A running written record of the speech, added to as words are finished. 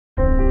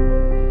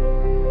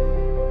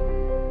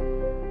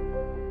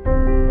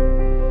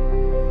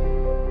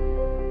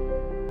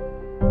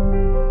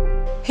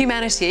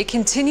Humanity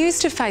continues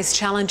to face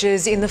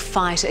challenges in the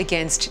fight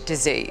against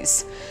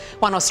disease.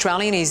 One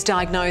Australian is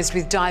diagnosed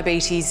with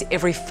diabetes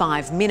every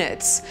 5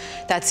 minutes.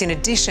 That's in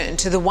addition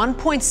to the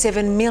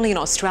 1.7 million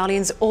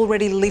Australians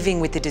already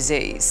living with the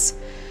disease.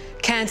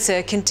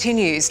 Cancer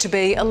continues to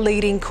be a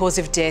leading cause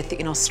of death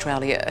in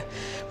Australia,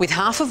 with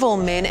half of all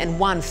men and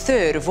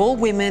 1/3 of all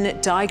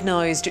women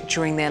diagnosed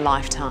during their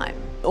lifetime.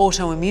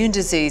 Autoimmune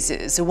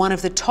diseases are one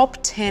of the top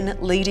 10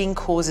 leading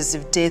causes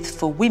of death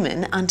for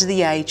women under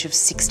the age of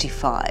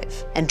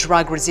 65. And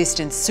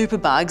drug-resistant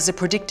superbugs are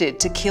predicted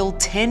to kill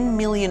 10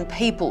 million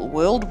people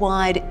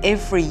worldwide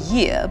every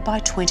year by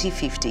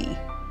 2050.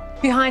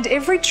 Behind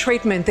every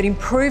treatment that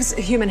improves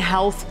human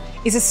health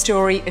is a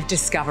story of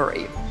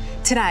discovery.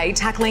 Today,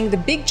 tackling the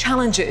big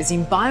challenges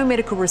in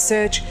biomedical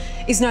research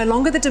is no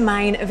longer the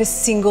domain of a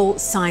single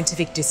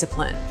scientific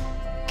discipline.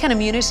 Can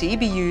immunity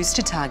be used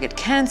to target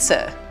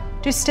cancer?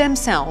 Do stem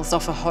cells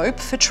offer hope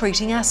for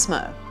treating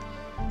asthma?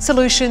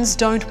 Solutions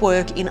don't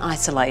work in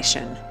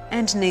isolation,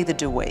 and neither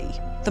do we.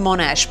 The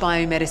Monash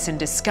Biomedicine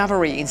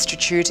Discovery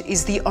Institute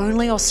is the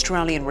only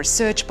Australian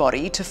research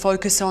body to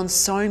focus on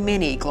so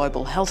many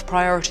global health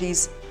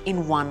priorities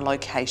in one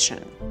location.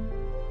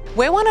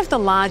 We're one of the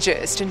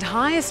largest and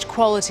highest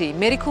quality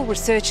medical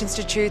research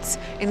institutes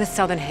in the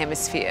Southern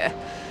Hemisphere.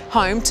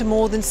 Home to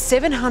more than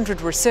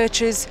 700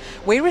 researchers,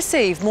 we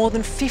receive more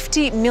than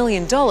 $50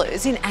 million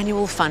in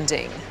annual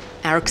funding.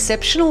 Our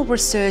exceptional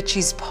research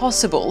is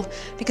possible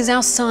because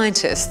our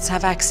scientists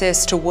have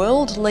access to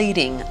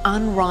world-leading,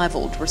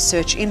 unrivalled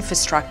research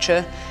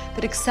infrastructure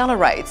that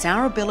accelerates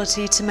our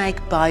ability to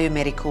make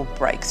biomedical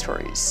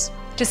breakthroughs.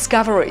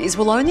 Discoveries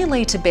will only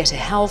lead to better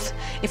health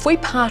if we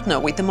partner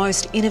with the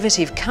most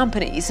innovative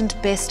companies and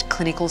best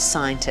clinical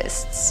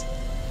scientists.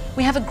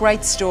 We have a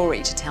great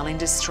story to tell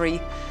industry,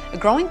 a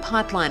growing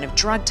pipeline of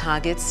drug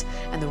targets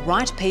and the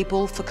right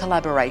people for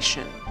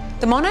collaboration.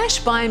 The Monash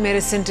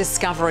Biomedicine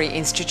Discovery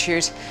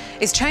Institute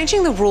is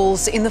changing the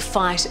rules in the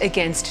fight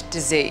against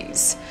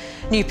disease.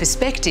 New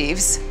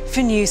perspectives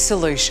for new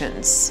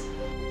solutions.